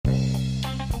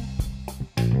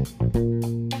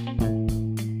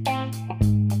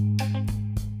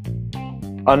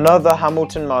Another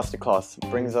Hamilton masterclass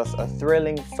brings us a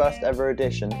thrilling first ever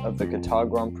edition of the Qatar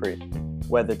Grand Prix,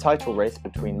 where the title race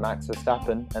between Max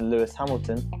Verstappen and Lewis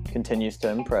Hamilton continues to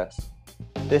impress.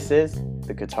 This is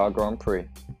the Qatar Grand Prix.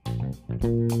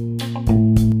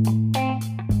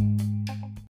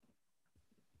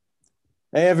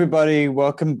 Hey everybody,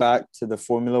 welcome back to the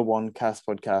Formula One Cast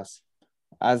podcast.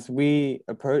 As we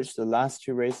approach the last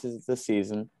two races of the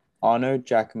season, Arno,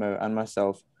 Giacomo and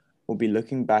myself will be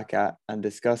looking back at and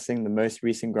discussing the most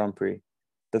recent Grand Prix,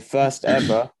 the first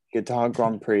ever Qatar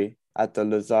Grand Prix at the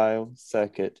Losail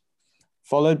circuit,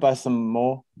 followed by some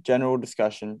more general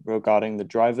discussion regarding the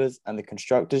Drivers' and the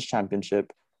Constructors'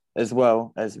 Championship, as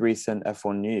well as recent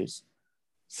F1 news.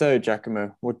 So,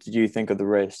 Giacomo, what did you think of the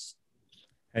race?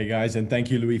 Hey guys, and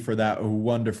thank you, Louis, for that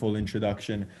wonderful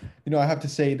introduction. I have to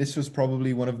say this was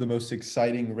probably one of the most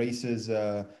exciting races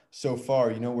so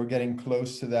far. We're getting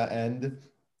close to that end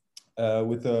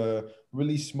with a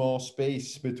really small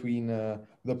space between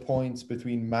the points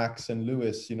between Max and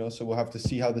Lewis. So we'll have to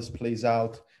see how this plays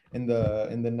out in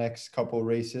the next couple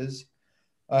races.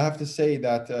 I have to say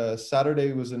that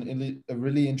Saturday was a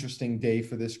really interesting day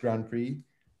for this Grand Prix.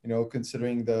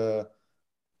 Considering the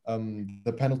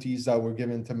penalties that were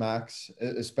given to Max,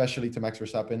 especially to Max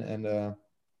Verstappen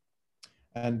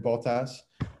and Bottas.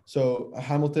 So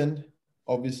Hamilton,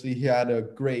 obviously, he had a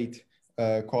great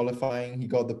qualifying. He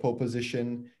got the pole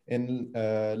position in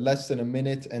less than a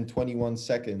minute and 21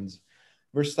 seconds.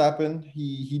 Verstappen,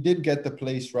 he did get the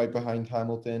place right behind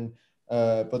Hamilton,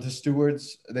 but the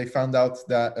stewards, they found out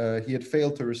that he had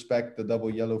failed to respect the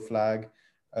double yellow flag.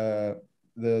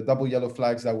 The double yellow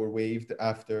flags that were waved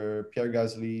after Pierre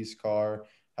Gasly's car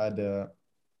had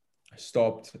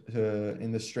stopped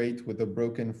in the straight with a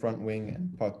broken front wing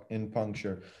and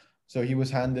puncture. So he was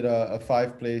handed a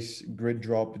 5-place grid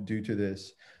drop due to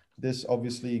this. This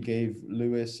obviously gave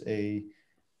Lewis a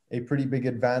pretty big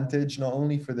advantage, not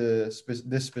only for this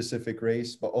specific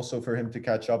race, but also for him to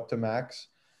catch up to Max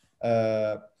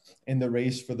in the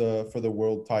race for the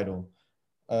world title.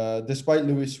 Despite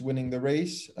Lewis winning the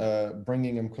race,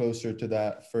 bringing him closer to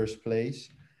that first place,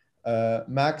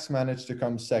 Max managed to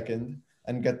come second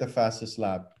and get the fastest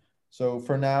lap. So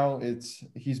for now,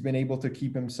 he's been able to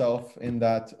keep himself in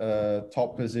that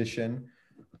top position.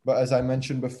 But as I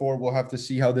mentioned before, we'll have to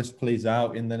see how this plays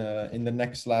out in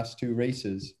the last two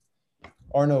races.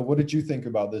 Arno, what did you think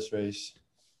about this race?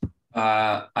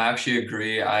 I actually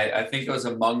agree. I think it was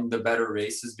among the better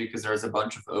races because there was a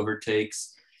bunch of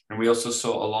overtakes. And we also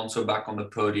saw Alonso back on the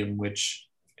podium,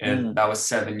 that was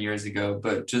 7 years ago.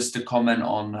 But just to comment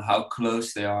on how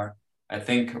close they are, I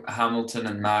think Hamilton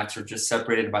and Max are just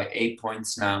separated by 8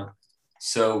 points now.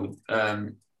 So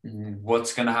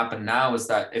what's going to happen now is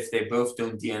that if they both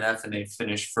don't DNF and they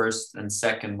finish first and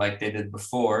second like they did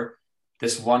before,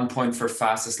 this 1 point for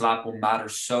fastest lap will matter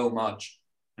so much.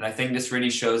 And I think this really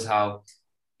shows how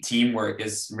teamwork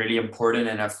is really important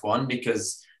in F1,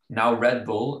 because now Red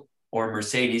Bull or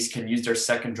Mercedes can use their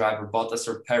second driver, Bottas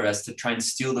or Perez, to try and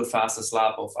steal the fastest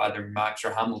lap of either Max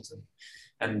or Hamilton.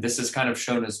 And this is kind of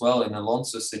shown as well in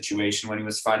Alonso's situation when he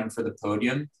was fighting for the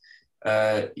podium.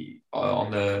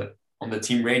 On the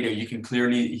team radio, you can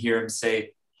clearly hear him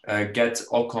say, get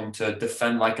Ocon to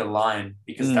defend like a lion,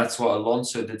 because that's what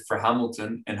Alonso did for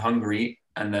Hamilton in Hungary,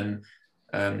 and then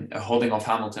holding off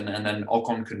Hamilton, and then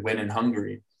Ocon could win in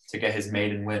Hungary to get his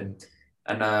maiden win.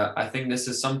 And I think this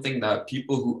is something that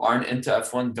people who aren't into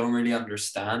F1 don't really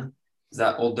understand, is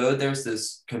that although there's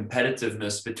this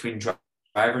competitiveness between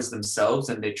drivers themselves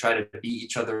and they try to beat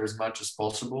each other as much as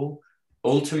possible,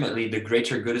 ultimately the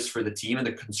greater good is for the team and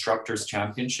the Constructors'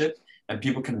 Championship, and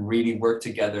people can really work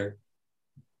together,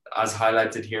 as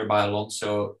highlighted here by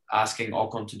Alonso asking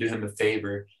Ocon to do him a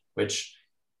favor, which,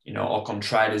 Ocon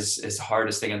tried his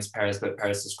hardest against Perez, but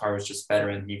Perez's car was just better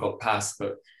and he got past.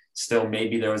 But still,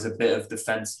 maybe there was a bit of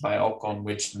defense by Ocon,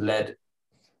 which led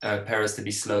Perez to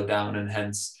be slowed down, and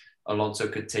hence Alonso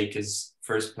could take his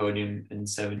first podium in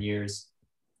 7 years.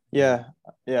 Yeah,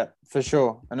 for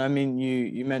sure. And I mean,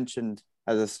 you mentioned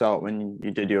at the start when you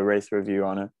did your race review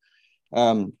on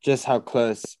it, just how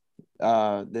close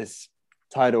this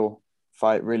title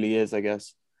fight really is, I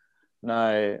guess. And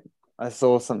I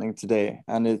saw something today,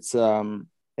 and it's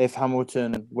if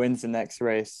Hamilton wins the next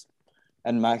race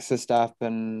and Max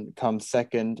Verstappen comes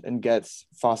second and gets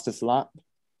fastest lap,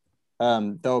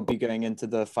 they'll be going into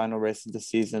the final race of the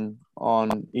season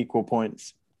on equal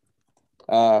points,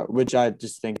 which I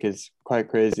just think is quite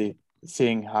crazy,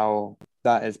 seeing how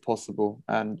that is possible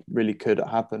and really could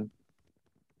happen.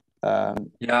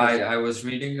 I was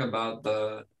reading about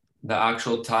the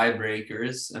actual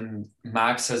tiebreakers, and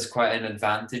Max has quite an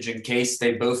advantage in case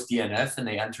they both DNF and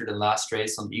they enter the last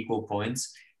race on equal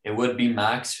points. It would be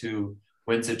Max who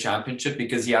wins the championship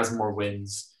because he has more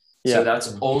wins. So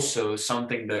that's also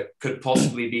something that could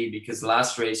possibly be, because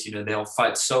last race, you know, they'll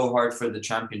fight so hard for the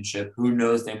championship. Who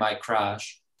knows, they might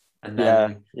crash, and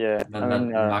then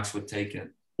Max would take it.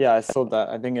 Yeah, I saw that.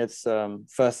 I think it's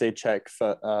first they check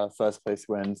for first place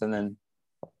wins, and then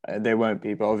they won't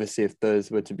be. But obviously, if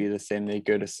those were to be the same, they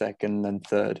go to second, then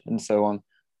third, and so on.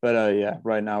 But yeah,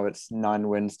 right now it's 9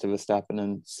 wins to Verstappen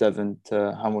and 7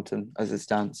 to Hamilton as it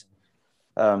stands.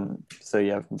 So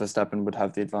yeah, Verstappen would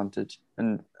have the advantage.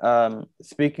 And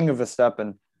speaking of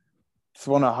Verstappen, just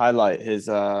want to highlight his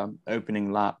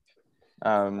opening lap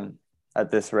at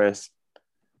this race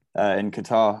in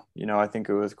Qatar. You know, I think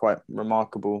it was quite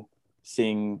remarkable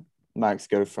seeing Max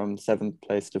go from 7th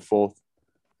place to 4th,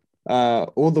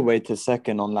 all the way to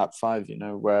 2nd on lap 5, you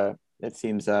know, where it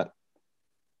seems that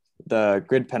the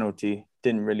grid penalty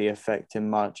didn't really affect him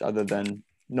much other than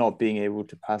not being able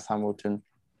to pass Hamilton.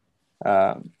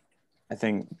 I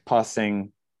think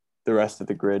passing the rest of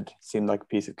the grid seemed like a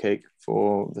piece of cake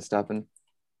for Verstappen,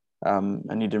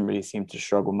 and he didn't really seem to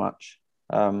struggle much.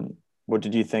 What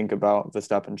did you think about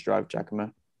Verstappen's drive,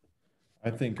 Giacomo? I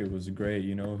think it was great.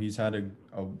 You know, he's had a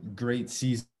great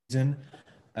season,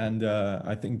 and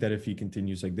I think that if he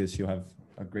continues like this, he'll have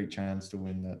a great chance to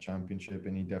win that championship,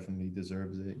 and he definitely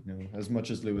deserves it, you know, as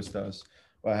much as Lewis does.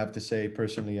 But I have to say,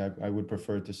 personally, I would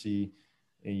prefer to see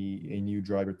a new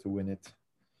driver to win it.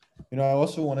 You know, I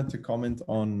also wanted to comment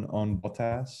on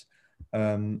Bottas.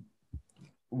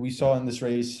 We saw in this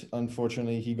race,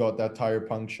 unfortunately, he got that tire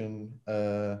puncture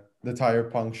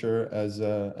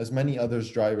as many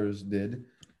others drivers did.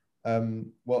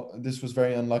 Well, this was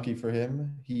very unlucky for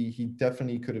him. He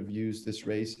definitely could have used this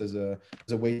race as a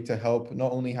way to help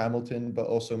not only Hamilton but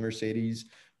also Mercedes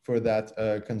for that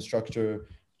constructor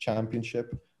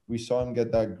championship. We saw him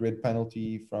get that grid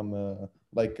penalty from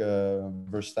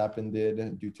Verstappen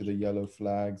did due to the yellow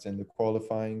flags and the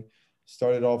qualifying.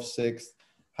 Started off 6th,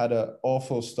 had an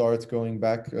awful start going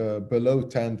back below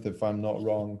 10th if I'm not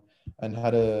wrong, and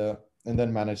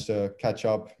then managed to catch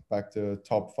up back to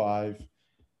top 5.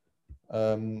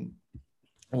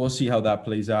 We'll see how that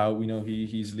plays out. We know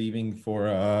he's leaving for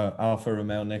Alfa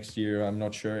Romeo next year. I'm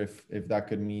not sure if that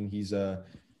could mean he's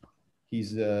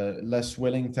less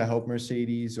willing to help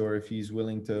Mercedes, or if he's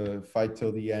willing to fight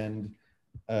till the end.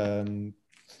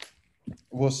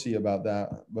 We'll see about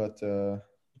that. But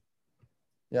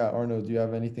yeah, Arno, do you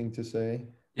have anything to say?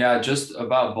 Yeah, just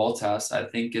about Bottas, I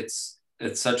think it's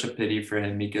such a pity for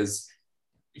him, because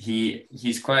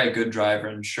he's quite a good driver,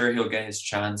 and sure, he'll get his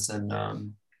chance in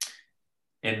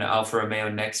Alfa Romeo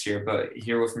next year. But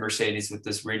here with Mercedes, with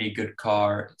this really good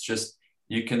car, it's just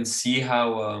you can see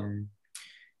how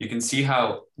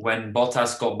when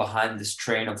Bottas got behind this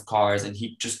train of cars and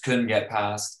he just couldn't get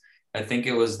past. I think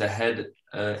it was the head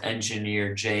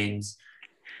engineer, James,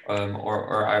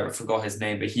 or I forgot his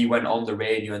name, but he went on the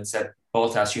radio and said,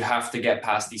 Bottas, you have to get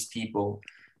past these people.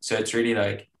 So it's really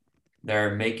like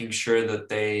they're making sure that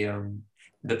they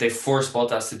force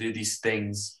Bottas to do these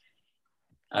things,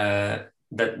 that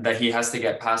he has to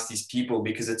get past these people,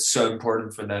 because it's so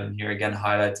important for them. Here again,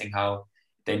 highlighting how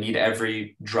they need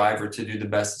every driver to do the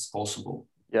best as possible.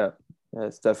 Yeah,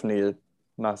 it's definitely a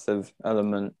massive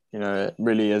element. You know, it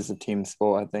really is a team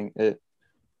sport. I think it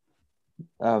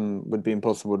would be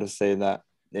impossible to say that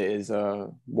it is a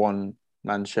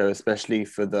one-man show, especially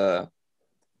for the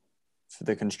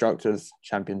Constructors'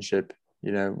 Championship.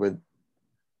 You know, with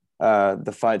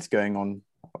the fights going on.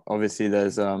 Obviously,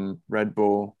 there's Red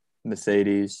Bull,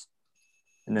 Mercedes,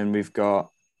 and then we've got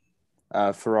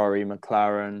Ferrari,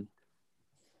 McLaren,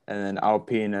 and then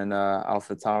Alpine and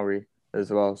AlphaTauri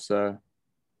as well. So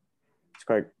it's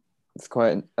quite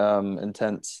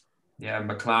intense. Yeah,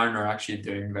 McLaren are actually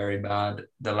doing very bad.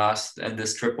 In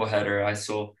this triple header, I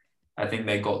think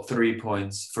they got 3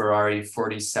 points. Ferrari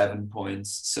 47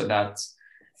 points. So that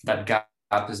gap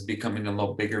is becoming a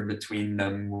lot bigger between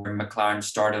them. Where McLaren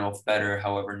started off better,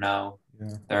 however, now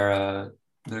they're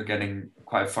getting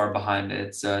quite far behind.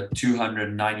 It's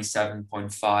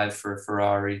 297.5 for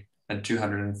Ferrari and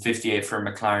 258 for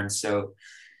McLaren. So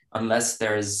unless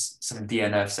there's some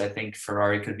DNFs, I think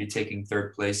Ferrari could be taking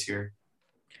 3rd place here.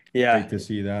 Yeah, great to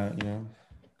see that. Yeah,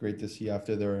 great to see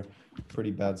after their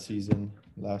pretty bad season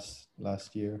last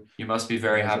year. You must be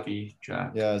very happy,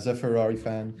 Jack. Yeah, as a Ferrari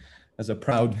fan, as a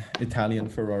proud Italian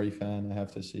Ferrari fan, I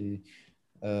have to say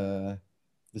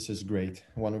this is great.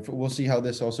 Wonderful. We'll see how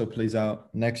this also plays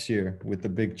out next year with the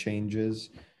big changes.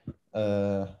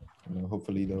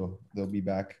 Hopefully they'll be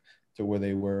back to where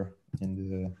they were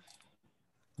in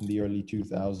in the early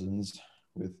 2000s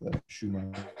with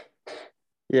Schumacher.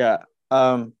 Yeah.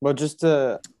 Well, just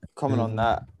to comment on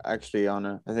that, actually,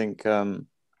 Anna, I think,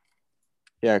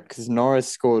 yeah, because Norris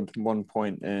scored 1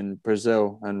 point in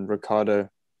Brazil and Ricardo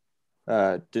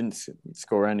didn't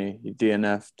score any. He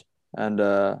DNF'd.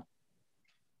 And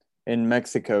in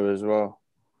Mexico as well,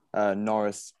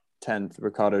 Norris 10th,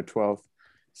 Ricardo 12th.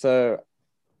 So,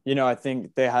 I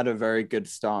think they had a very good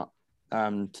start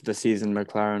to the season,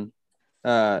 McLaren,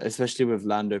 especially with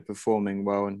Lando performing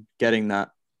well and getting that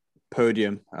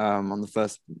podium on the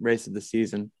first race of the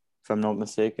season, if I'm not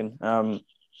mistaken.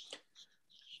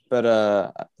 But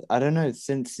I don't know,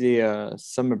 since the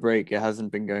summer break, it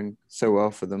hasn't been going so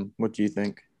well for them. What do you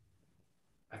think?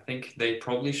 I think they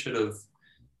probably should have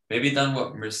maybe done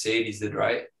what Mercedes did,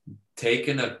 right?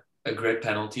 Taken a grid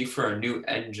penalty for a new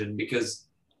engine, because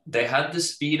they had the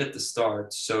speed at the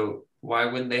start. So why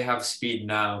wouldn't they have speed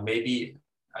now? Maybe,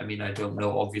 I mean, I don't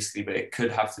know, obviously, but it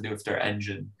could have to do with their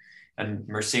engine. And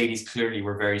Mercedes clearly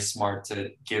were very smart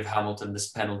to give Hamilton this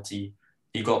penalty.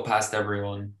 He got past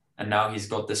everyone, and now he's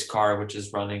got this car which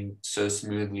is running so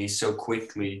smoothly, so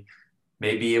quickly.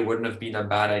 Maybe it wouldn't have been a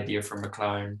bad idea for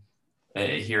McLaren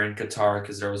here in Qatar,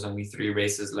 because there was only 3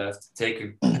 races left. Take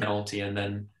a penalty, and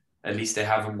then at least they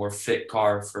have a more fit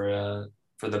car for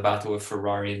the battle with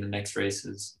Ferrari in the next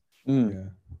races.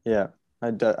 Yeah,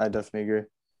 I definitely agree.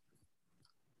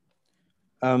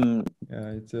 Yeah,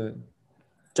 it's a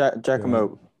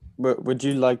Giacomo, would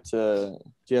you like to?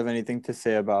 Do you have anything to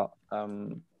say about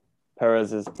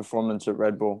Perez's performance at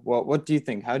Red Bull? What do you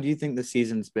think? How do you think the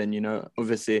season's been?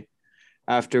 Obviously,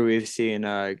 after we've seen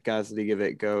Gasly give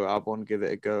it a go, Albon give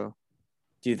it a go,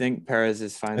 do you think Perez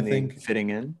is finally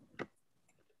fitting in?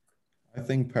 I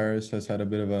think Perez has had a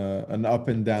bit of an up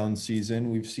and down season.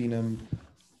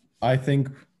 I think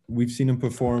we've seen him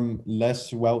perform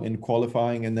less well in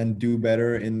qualifying and then do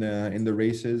better in the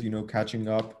races, catching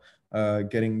up,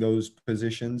 getting those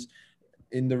positions.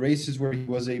 In the races where he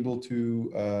was able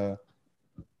to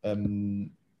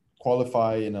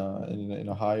qualify in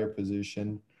a higher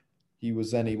position, he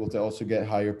was then able to also get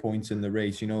higher points in the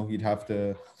race. He'd have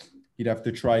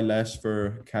to try less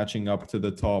for catching up to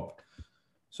the top.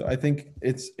 So I think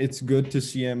it's good to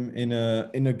see him in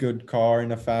a good car,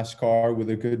 in a fast car with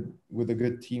a good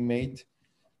teammate.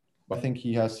 But I think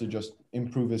he has to just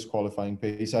improve his qualifying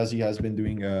pace, as he has been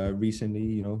doing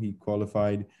recently. He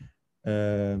qualified.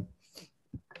 Where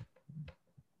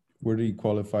did he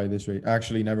qualify this race?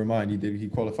 Actually, never mind. He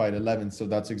qualified 11th. So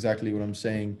that's exactly what I'm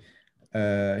saying.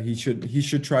 He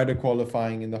should try to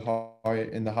qualifying in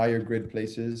the higher grid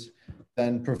places,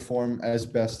 then perform as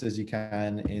best as he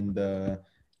can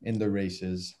in the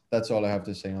races. That's all I have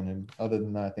to say on him. Other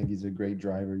than that, I think he's a great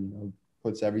driver.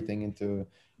 Puts everything into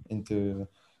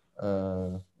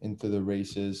the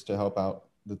races to help out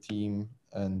the team,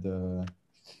 and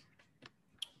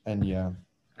yeah.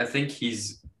 I think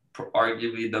he's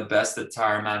arguably the best at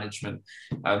tire management.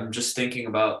 I'm just thinking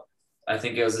about, I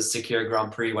think it was a Qatar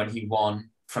Grand Prix when he won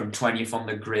from 20th on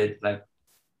the grid. Like,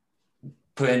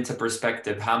 put into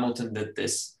perspective, Hamilton did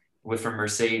this with a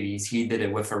Mercedes. He did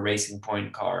it with a Racing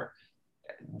Point car.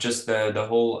 Just the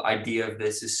whole idea of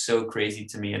this is so crazy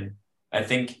to me. And I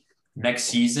think next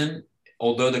season,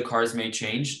 although the cars may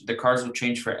change, the cars will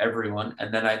change for everyone.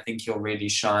 And then I think he'll really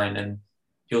shine and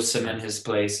he'll cement his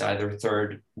place either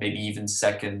third, maybe even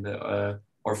second,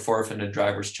 or fourth in the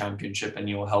Drivers' Championship, and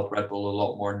he'll help Red Bull a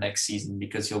lot more next season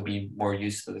because he'll be more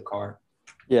used to the car.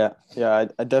 Yeah,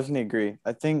 I definitely agree.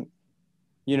 I think,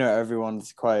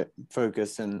 everyone's quite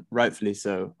focused, and rightfully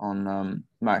so, on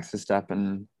Max Verstappen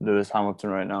and Lewis Hamilton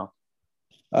right now.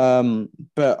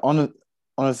 But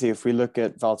honestly, if we look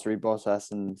at Valtteri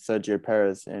Bottas and Sergio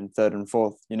Perez in third and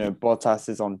fourth, Bottas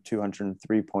is on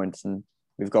 203 points and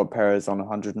we've got Perez on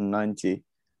 190.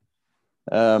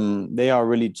 They are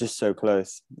really just so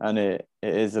close, and it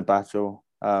is a battle,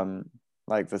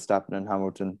 like Verstappen and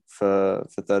Hamilton for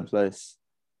third place.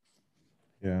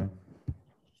 Yeah.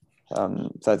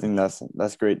 So I think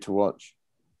that's great to watch.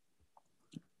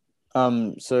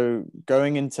 So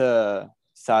going into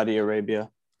Saudi Arabia,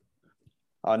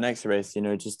 our next race,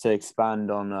 just to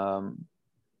expand on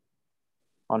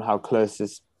how close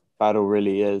this battle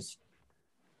really is.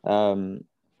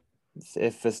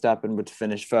 If Verstappen would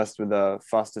finish first with the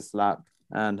fastest lap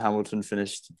and Hamilton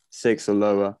finished 6th or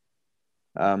lower,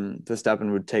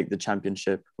 Verstappen would take the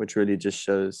championship, which really just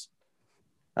shows,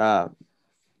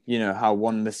 how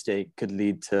one mistake could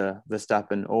lead to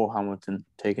Verstappen or Hamilton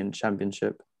taking the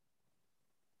championship.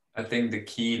 I think the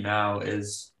key now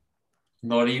is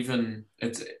not even,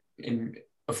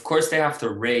 of course they have to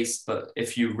race, but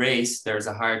if you race, there's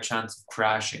a higher chance of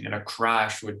crashing, and a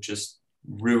crash would just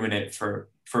ruin it for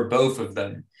both of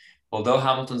them. Although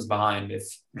Hamilton's behind, if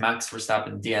Max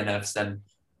Verstappen DNFs, then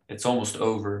it's almost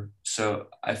over. So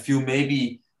I feel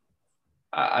maybe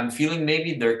I'm feeling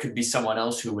maybe there could be someone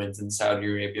else who wins in Saudi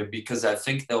Arabia, because I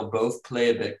think they'll both play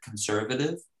a bit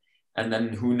conservative. And then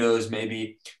who knows,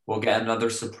 maybe we'll get another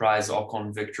surprise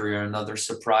Ocon victory or another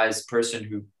surprise person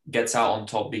who gets out on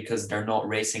top because they're not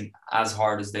racing as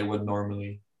hard as they would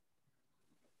normally.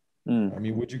 I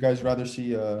mean, would you guys rather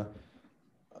see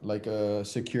like a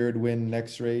secured win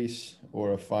next race,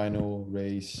 or a final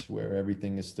race where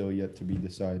everything is still yet to be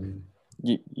decided?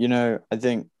 You know, I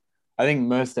think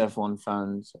most F1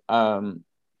 fans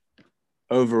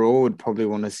overall would probably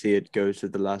want to see it go to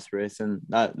the last race, and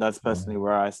that's personally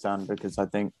where I stand, because I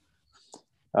think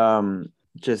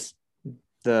just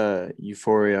the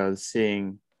euphoria of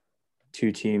seeing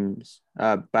two teams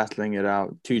battling it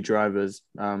out, two drivers,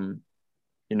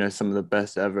 you know, some of the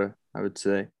best ever, I would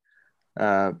say,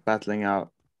 battling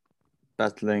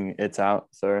it out,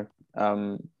 sorry,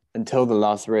 until the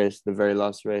last race, the very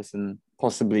last race, and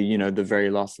possibly, you know, the very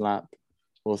last lap.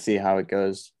 We'll see how it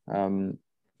goes.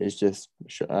 It's just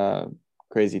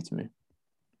crazy to me.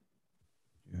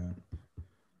 Yeah.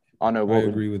 I know. I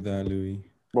agree with that, Louis.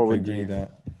 What would you?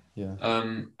 That? Yeah.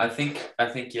 I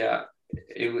think yeah,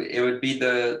 it would be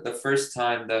the first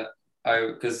time that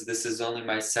because this is only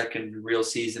my second real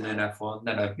season in F1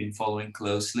 that I've been following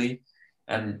closely,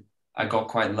 and I got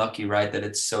quite lucky, right, that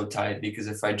it's so tight, because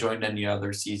if I joined any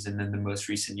other season in the most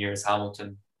recent years,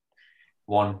 Hamilton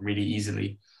won really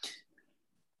easily.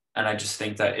 And I just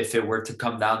think that if it were to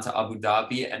come down to Abu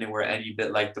Dhabi and it were any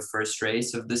bit like the first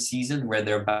race of the season where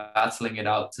they're battling it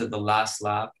out to the last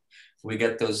lap, we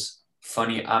get those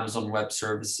funny Amazon Web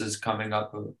Services coming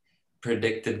up. A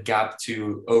predicted gap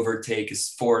to overtake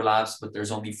is 4 laps, but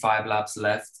there's only 5 laps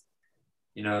left.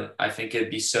 You know, I think it'd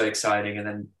be so exciting. And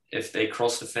then if they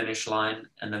cross the finish line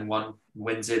and then one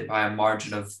wins it by a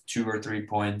margin of 2 or 3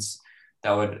 points,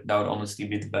 that would honestly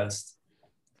be the best.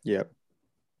 Yep.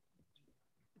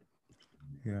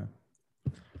 Yeah.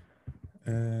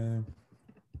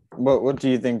 What do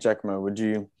you think, Giacomo? Would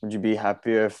you be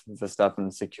happier if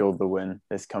Verstappen secured the win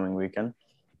this coming weekend?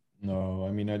 No,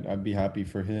 I mean, I'd be happy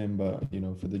for him, but, you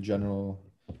know, for the general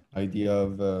idea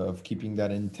of keeping that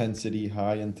intensity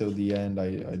high until the end,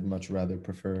 I'd much rather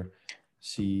prefer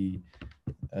to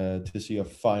see a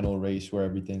final race where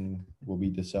everything will be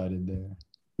decided there.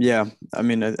 Yeah, I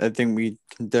mean, I think we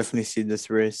can definitely see this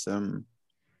race,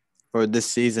 or this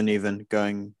season even,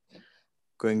 going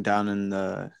down in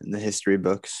the history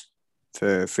books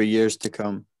for years to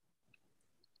come.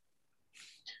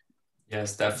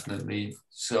 Yes, definitely.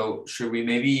 So should we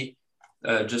maybe,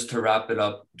 just to wrap it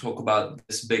up, talk about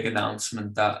this big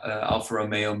announcement that Alfa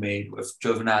Romeo made with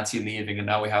Giovinazzi leaving, and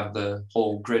now we have the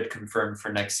whole grid confirmed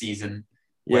for next season,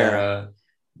 where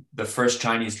the first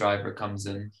Chinese driver comes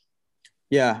in.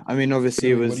 Yeah, I mean,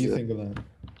 obviously it was. What do you think of that?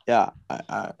 Yeah,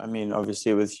 I mean,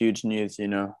 obviously it was huge news, you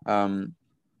know.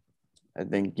 I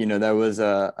think, you know, there was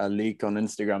a leak on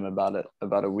Instagram about it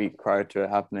about a week prior to it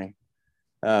happening,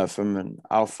 from an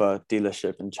Alpha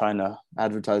dealership in China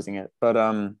advertising it. But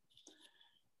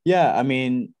yeah, I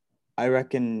mean, I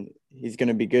reckon he's going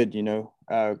to be good, you know,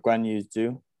 Guan Yu's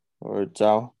Zhu or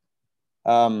Zhao.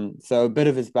 So a bit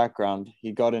of his background: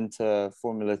 he got into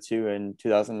Formula 2 in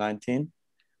 2019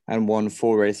 and won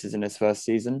 4 races in his first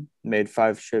season, made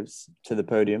 5 trips to the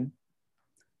podium.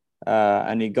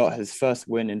 And he got his first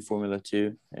win in Formula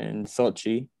 2 in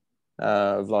Sochi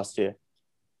of last year.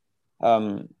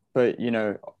 But, you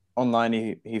know,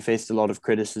 online he faced a lot of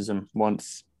criticism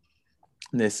once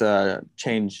this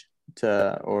change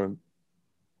or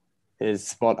his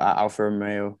spot at Alfa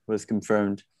Romeo was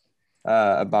confirmed,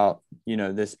 about, you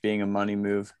know, this being a money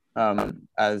move,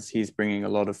 as he's bringing a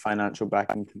lot of financial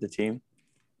backing to the team.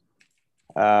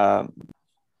 But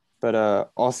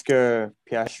Oscar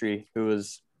Piastri, who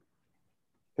is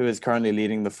currently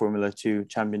leading the Formula 2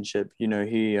 championship, you know,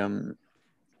 he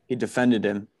defended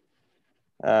him,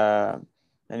 and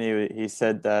he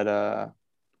said that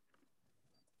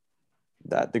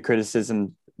that the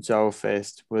criticism Zhou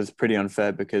faced was pretty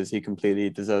unfair because he completely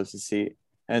deserves a seat,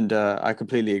 and I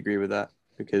completely agree with that,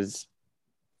 because,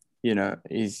 you know,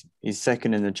 he's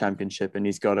second in the championship and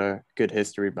he's got a good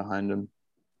history behind him.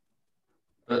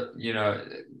 But, you know,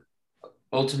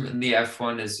 ultimately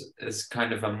F1 is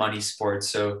kind of a money sport.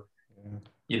 So,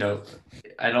 you know,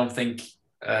 I don't think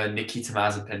Nikita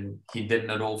Mazepin, he didn't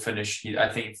at all finish. I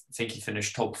think he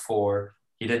finished top 4.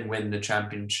 He didn't win the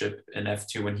championship in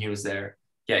F2 when he was there.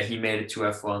 Yeah, he made it to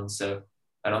F1. So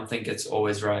I don't think it's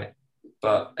always right.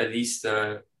 But at least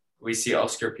we see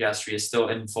Oscar Piastri is still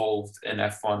involved in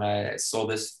F1. I saw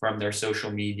this from their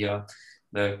social media,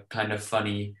 the kind of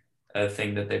funny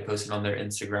thing that they posted on their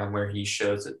Instagram where he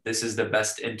shows that this is the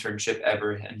best internship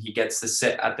ever, and he gets to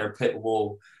sit at their pit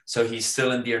wall. So he's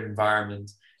still in the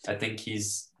environment. I think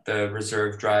he's the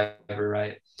reserve driver,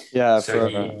 right? Yeah, So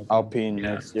for Alpine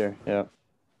next year. Yeah.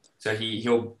 So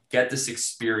he'll get this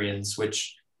experience,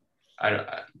 which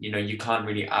you can't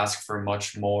really ask for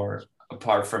much more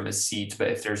apart from a seat. But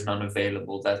if there's none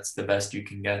available, that's the best you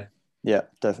can get. Yeah,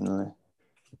 definitely.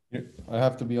 I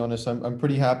have to be honest. I'm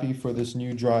pretty happy for this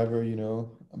new driver,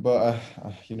 but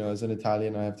as an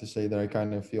Italian, I have to say that I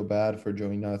kind of feel bad for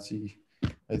Giovinazzi.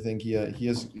 I think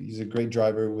he's a great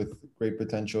driver with great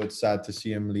potential. It's sad to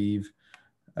see him leave.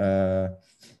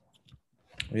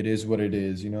 It is what it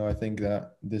is. I think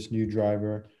that this new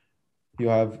driver, he'll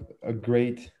have a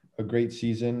great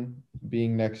season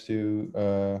being next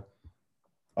to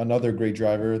another great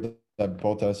driver that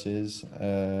Bottas is.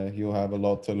 He'll have a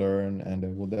lot to learn, and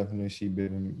we'll definitely see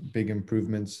big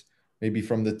improvements, maybe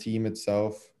from the team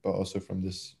itself, but also from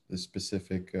this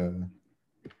specific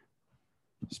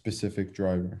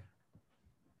driver.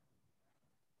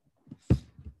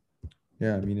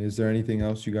 Yeah, I mean, is there anything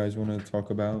else you guys want to talk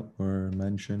about or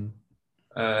mention?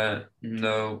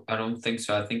 No, I don't think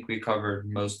so. I think we covered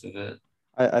most of it.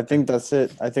 I think that's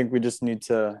it. I think we just need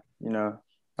to,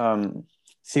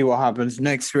 see what happens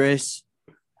next race.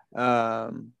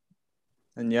 And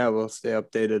yeah, we'll stay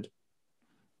updated.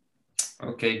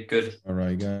 Okay, good. All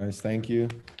right, guys. Thank you.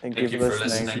 Thank you for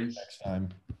listening. Next time.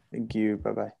 Thank you.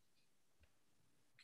 Bye-bye.